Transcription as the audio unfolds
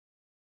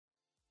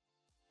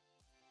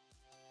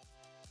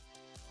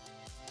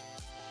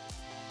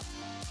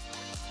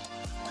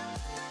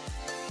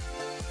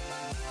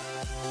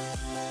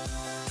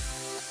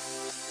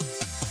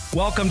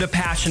Welcome to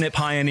Passionate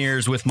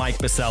Pioneers with Mike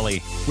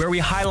Biselli, where we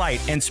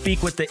highlight and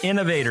speak with the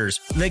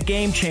innovators, the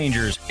game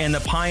changers, and the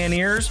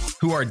pioneers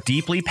who are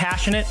deeply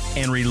passionate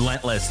and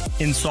relentless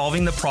in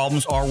solving the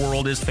problems our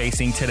world is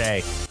facing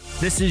today.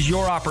 This is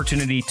your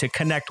opportunity to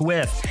connect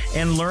with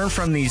and learn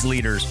from these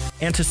leaders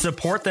and to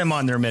support them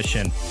on their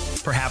mission.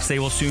 Perhaps they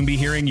will soon be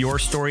hearing your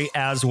story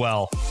as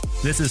well.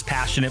 This is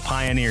Passionate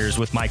Pioneers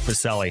with Mike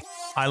Biselli.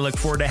 I look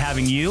forward to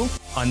having you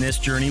on this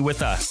journey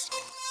with us.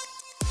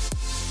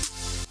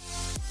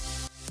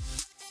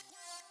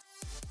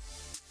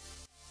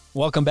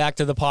 Welcome back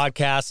to the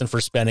podcast and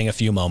for spending a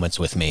few moments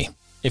with me.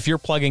 If you're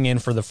plugging in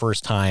for the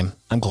first time,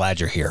 I'm glad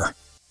you're here.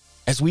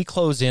 As we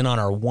close in on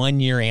our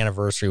 1-year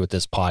anniversary with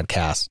this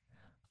podcast,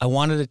 I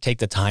wanted to take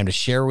the time to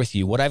share with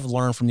you what I've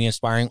learned from the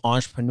inspiring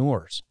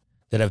entrepreneurs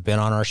that have been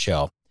on our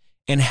show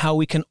and how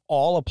we can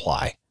all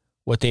apply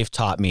what they've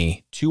taught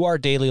me to our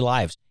daily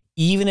lives,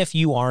 even if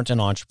you aren't an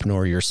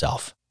entrepreneur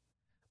yourself.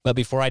 But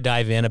before I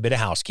dive in, a bit of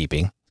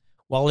housekeeping.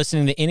 While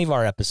listening to any of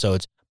our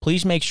episodes,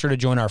 please make sure to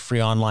join our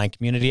free online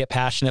community at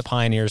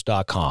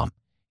passionatepioneers.com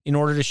in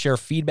order to share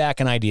feedback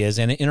and ideas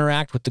and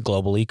interact with the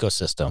global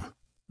ecosystem.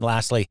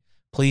 Lastly,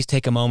 please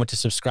take a moment to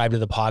subscribe to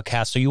the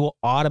podcast so you will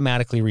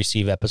automatically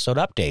receive episode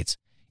updates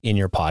in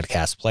your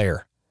podcast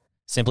player.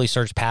 Simply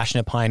search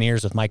Passionate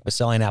Pioneers with Mike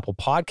Biselli on Apple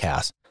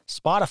Podcasts,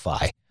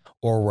 Spotify,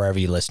 or wherever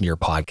you listen to your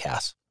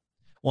podcasts.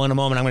 Well, in a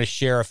moment, I'm going to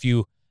share a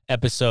few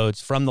episodes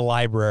from the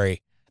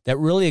library that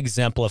really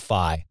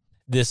exemplify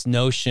this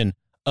notion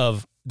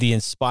of the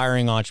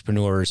inspiring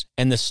entrepreneurs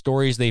and the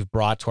stories they've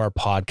brought to our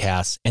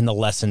podcasts and the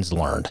lessons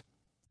learned.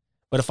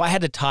 But if I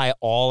had to tie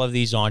all of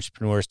these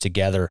entrepreneurs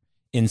together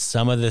in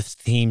some of the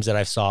themes that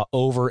I saw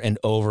over and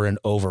over and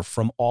over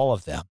from all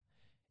of them,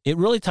 it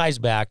really ties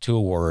back to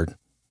a word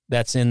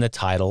that's in the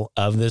title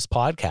of this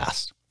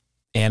podcast,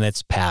 and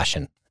it's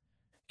passion.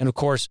 And of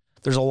course,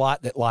 there's a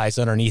lot that lies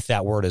underneath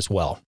that word as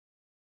well.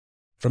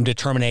 From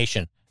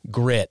determination,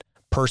 grit,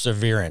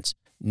 perseverance,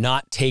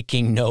 not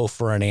taking no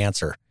for an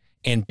answer,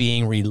 and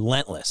being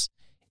relentless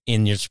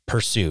in your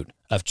pursuit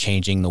of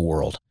changing the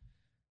world.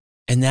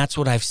 And that's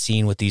what I've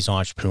seen with these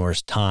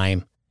entrepreneurs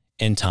time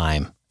and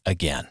time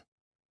again,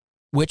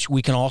 which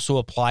we can also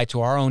apply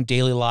to our own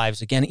daily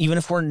lives, again, even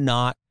if we're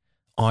not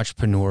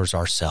entrepreneurs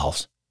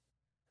ourselves.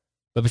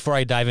 But before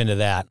I dive into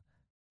that,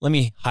 let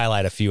me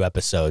highlight a few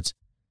episodes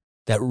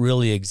that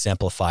really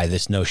exemplify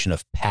this notion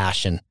of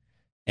passion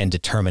and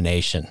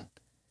determination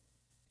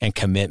and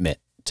commitment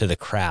to the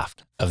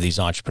craft of these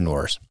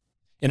entrepreneurs.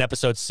 In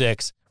episode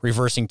 6,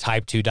 Reversing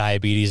Type 2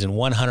 Diabetes in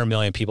 100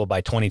 million people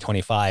by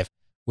 2025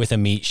 with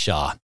Amit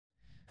Shah.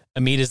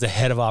 Amit is the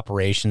head of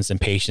operations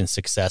and patient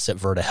success at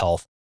Virta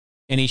Health,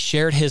 and he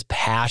shared his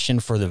passion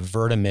for the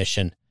Virta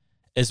mission,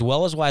 as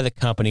well as why the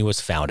company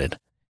was founded,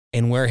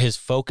 and where his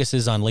focus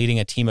is on leading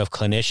a team of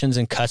clinicians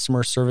and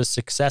customer service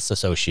success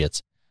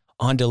associates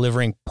on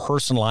delivering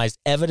personalized,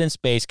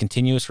 evidence-based,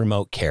 continuous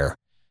remote care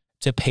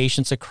to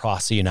patients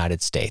across the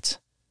United States.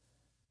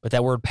 But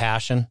that word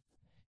passion,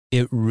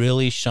 it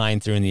really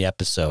shined through in the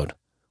episode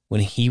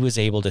when he was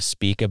able to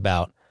speak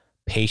about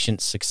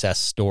patient success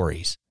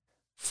stories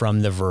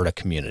from the Virta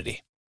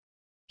community.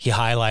 He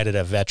highlighted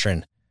a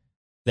veteran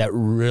that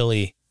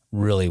really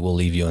will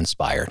leave you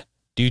inspired.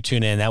 Do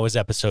tune in. That was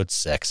episode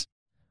 6.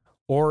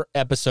 Or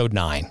episode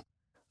 9,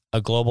 a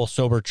global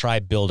sober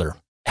tribe builder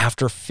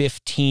after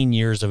 15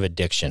 years of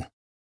addiction.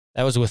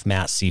 That was with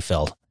Matt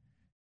Seafeld.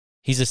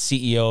 He's a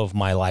CEO of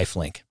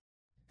MyLifeLink.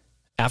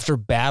 After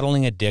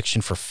battling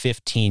addiction for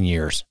 15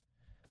 years,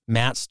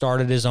 Matt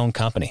started his own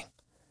company.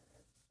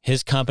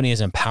 His company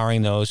is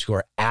empowering those who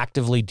are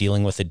actively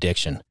dealing with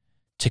addiction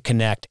to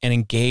connect and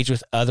engage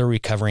with other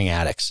recovering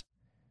addicts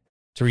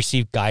to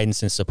receive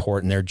guidance and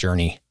support in their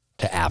journey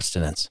to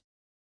abstinence.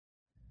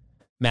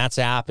 Matt's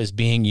app is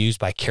being used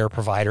by care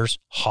providers,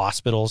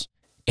 hospitals,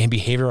 and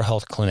behavioral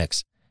health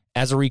clinics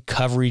as a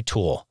recovery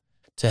tool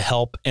to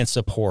help and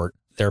support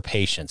their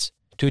patients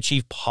to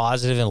achieve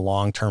positive and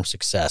long-term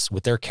success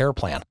with their care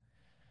plan.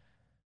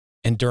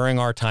 And during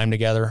our time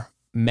together,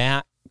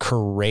 Matt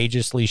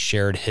courageously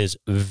shared his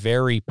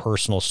very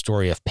personal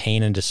story of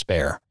pain and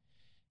despair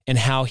and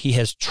how he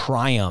has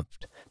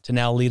triumphed to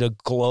now lead a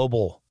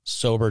global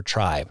sober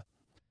tribe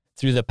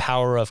through the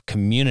power of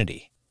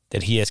community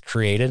that he has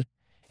created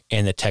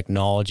and the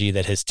technology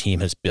that his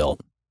team has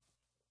built.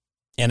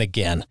 And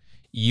again,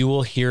 you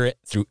will hear it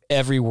through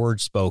every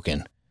word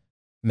spoken,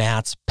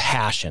 Matt's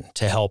passion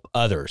to help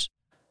others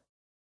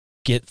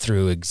get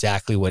through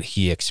exactly what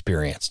he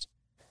experienced.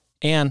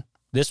 And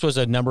this was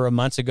a number of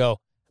months ago.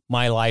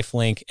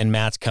 MyLifeLink and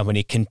Matt's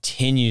company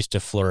continues to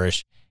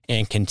flourish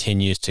and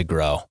continues to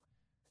grow.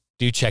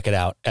 Do check it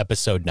out,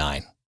 episode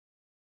 9.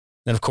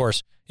 Then, of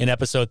course, in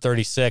episode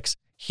 36,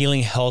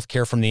 Healing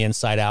Healthcare from the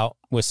Inside Out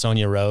with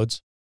Sonia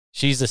Rhodes.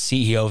 She's the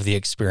CEO of the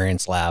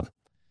Experience Lab.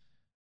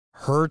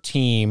 Her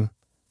team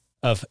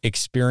of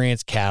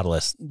Experience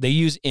Catalysts, they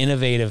use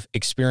innovative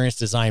experience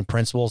design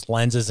principles,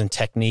 lenses, and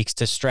techniques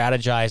to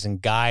strategize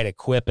and guide,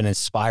 equip, and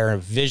inspire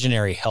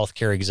visionary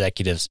healthcare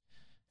executives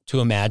to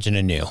imagine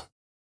anew.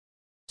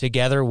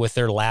 Together with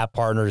their lab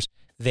partners,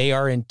 they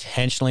are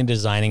intentionally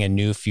designing a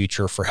new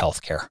future for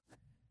healthcare.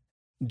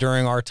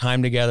 During our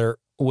time together,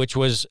 which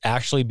was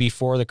actually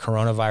before the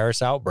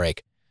coronavirus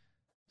outbreak,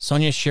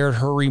 Sonia shared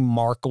her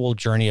remarkable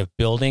journey of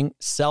building,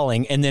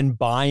 selling, and then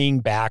buying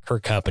back her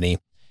company,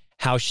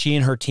 how she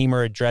and her team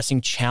are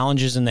addressing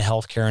challenges in the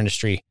healthcare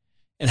industry,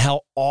 and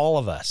how all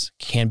of us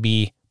can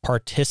be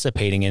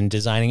participating in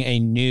designing a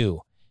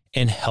new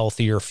and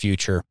healthier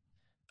future,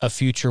 a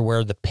future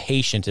where the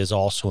patient is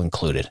also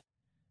included.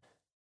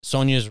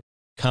 Sonia's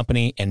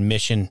company and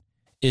mission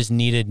is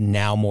needed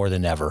now more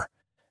than ever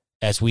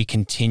as we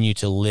continue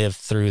to live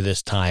through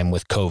this time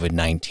with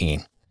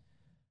COVID-19.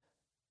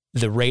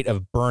 The rate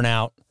of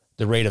burnout,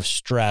 the rate of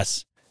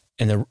stress,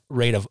 and the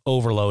rate of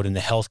overload in the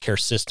healthcare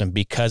system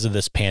because of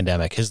this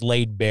pandemic has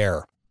laid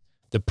bare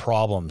the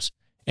problems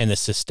and the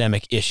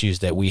systemic issues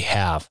that we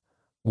have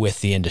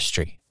with the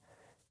industry.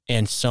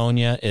 And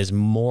Sonia is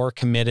more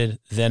committed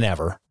than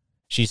ever.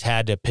 She's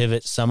had to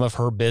pivot some of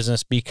her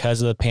business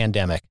because of the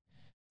pandemic,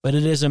 but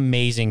it is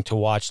amazing to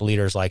watch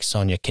leaders like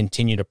Sonia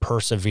continue to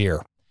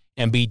persevere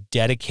and be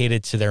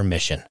dedicated to their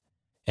mission,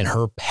 and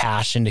her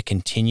passion to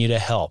continue to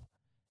help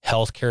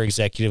healthcare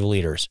executive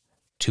leaders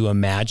to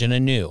imagine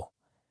anew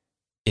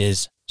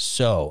is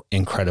so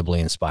incredibly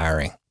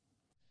inspiring.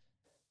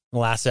 The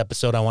last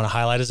episode I want to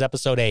highlight is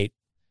episode 8,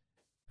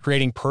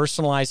 Creating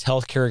Personalized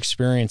Healthcare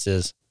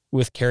Experiences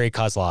with Carrie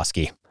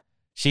Kozlowski.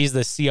 She's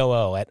the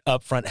COO at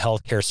Upfront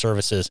Healthcare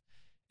Services.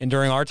 And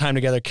during our time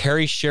together,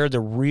 Carrie shared the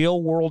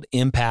real-world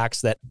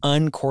impacts that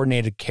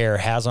uncoordinated care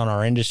has on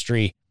our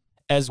industry,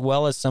 as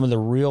well as some of the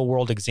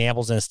real-world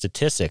examples and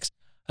statistics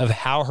of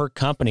how her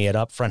company at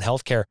Upfront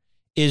Healthcare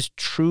is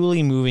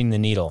truly moving the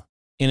needle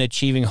in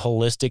achieving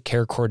holistic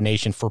care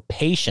coordination for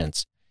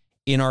patients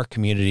in our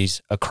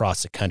communities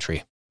across the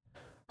country.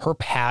 Her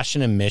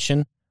passion and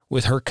mission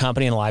with her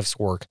company and life's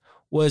work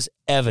was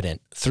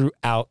evident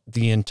throughout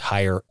the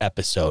entire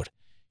episode.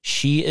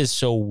 She is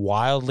so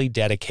wildly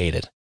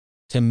dedicated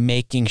to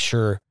making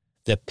sure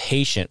the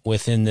patient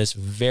within this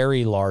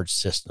very large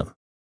system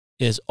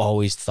is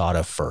always thought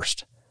of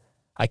first.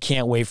 I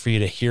can't wait for you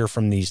to hear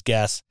from these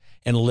guests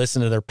and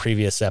listen to their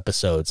previous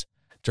episodes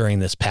during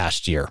this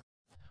past year.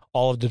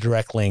 All of the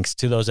direct links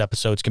to those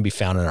episodes can be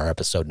found in our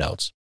episode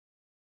notes.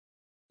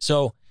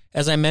 So,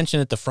 as I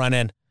mentioned at the front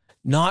end,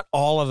 not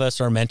all of us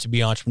are meant to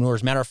be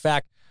entrepreneurs. Matter of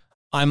fact,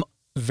 I'm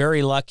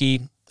very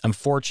lucky. I'm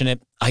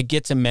fortunate. I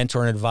get to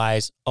mentor and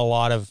advise a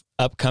lot of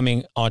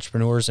upcoming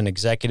entrepreneurs and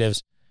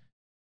executives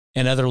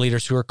and other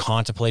leaders who are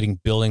contemplating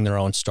building their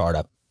own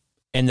startup.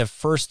 And the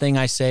first thing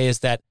I say is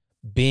that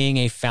being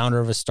a founder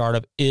of a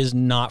startup is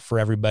not for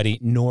everybody,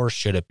 nor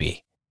should it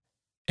be.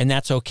 And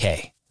that's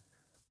okay.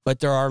 But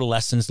there are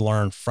lessons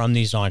learned from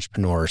these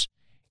entrepreneurs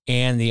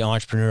and the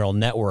entrepreneurial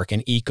network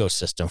and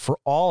ecosystem for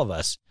all of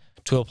us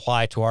to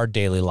apply to our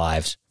daily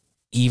lives,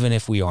 even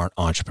if we aren't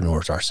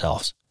entrepreneurs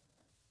ourselves.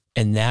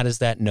 And that is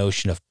that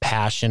notion of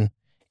passion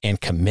and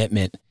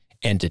commitment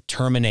and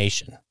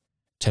determination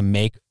to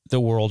make the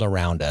world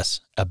around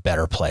us a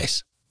better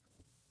place.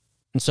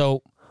 And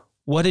so,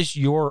 what is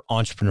your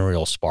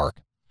entrepreneurial spark?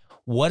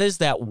 What is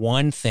that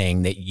one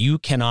thing that you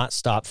cannot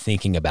stop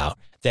thinking about,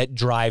 that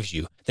drives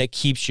you, that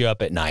keeps you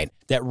up at night,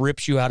 that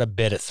rips you out of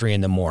bed at 3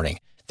 a.m,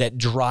 that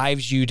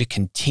drives you to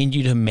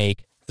continue to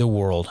make the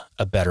world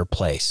a better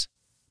place?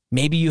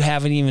 Maybe you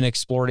haven't even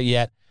explored it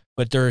yet,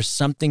 but there is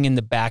something in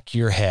the back of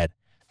your head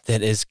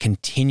that is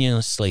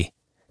continuously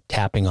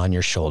tapping on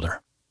your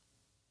shoulder.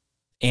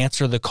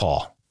 Answer the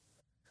call.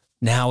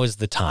 Now is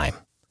the time.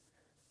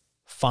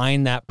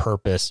 Find that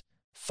purpose,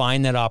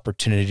 find that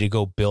opportunity to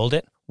go build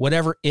it,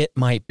 whatever it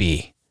might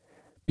be,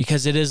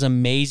 because it is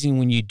amazing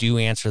when you do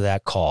answer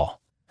that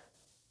call.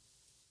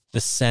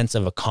 The sense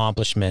of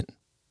accomplishment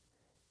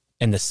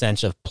and the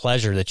sense of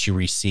pleasure that you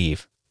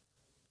receive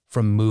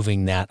from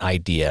moving that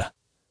idea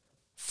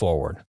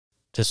forward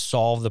to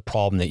solve the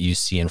problem that you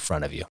see in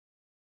front of you.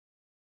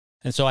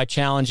 And so I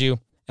challenge you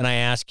and I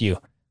ask you,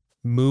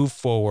 move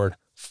forward,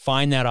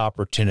 find that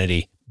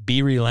opportunity,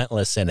 be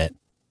relentless in it,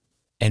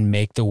 and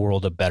make the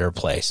world a better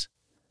place,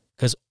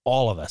 because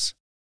all of us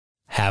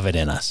have it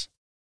in us.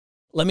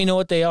 Let me know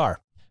what they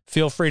are.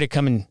 Feel free to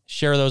come and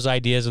share those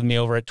ideas with me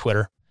over at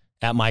Twitter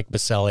at Mike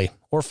Biselli,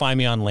 or find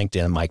me on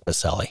LinkedIn, Mike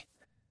Biselli.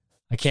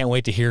 I can't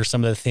wait to hear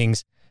some of the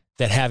things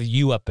that have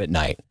you up at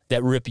night,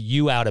 that rip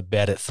you out of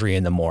bed at 3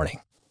 a.m,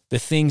 the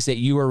things that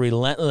you are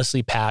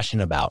relentlessly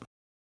passionate about.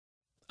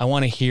 I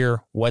want to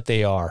hear what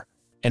they are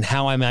and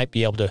how I might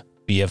be able to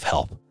be of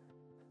help.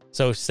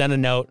 So send a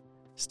note,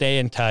 stay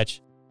in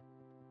touch,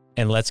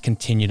 and let's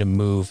continue to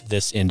move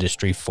this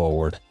industry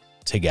forward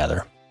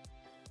together.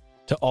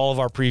 To all of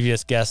our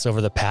previous guests over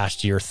the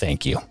past year,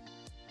 thank you.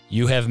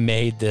 You have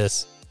made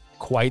this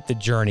quite the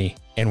journey,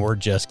 and we're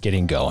just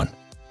getting going.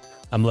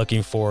 I'm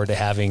looking forward to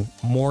having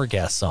more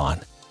guests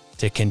on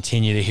to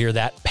continue to hear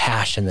that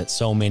passion that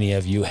so many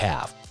of you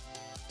have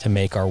to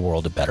make our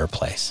world a better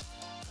place.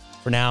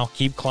 For now,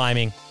 keep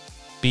climbing,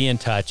 be in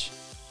touch,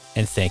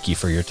 and thank you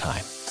for your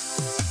time.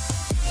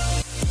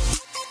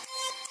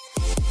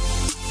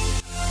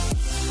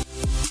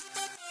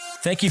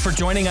 Thank you for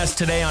joining us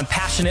today on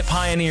Passionate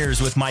Pioneers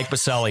with Mike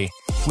Biselli.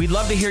 We'd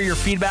love to hear your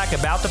feedback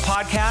about the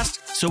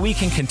podcast so we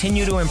can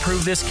continue to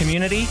improve this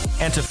community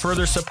and to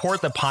further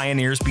support the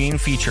pioneers being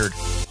featured.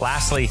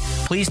 Lastly,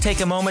 please take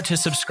a moment to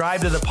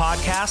subscribe to the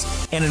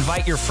podcast and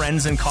invite your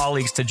friends and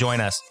colleagues to join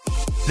us.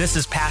 This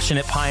is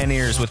Passionate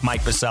Pioneers with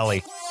Mike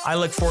Biselli. I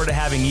look forward to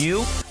having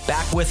you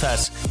back with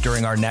us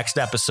during our next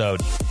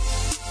episode.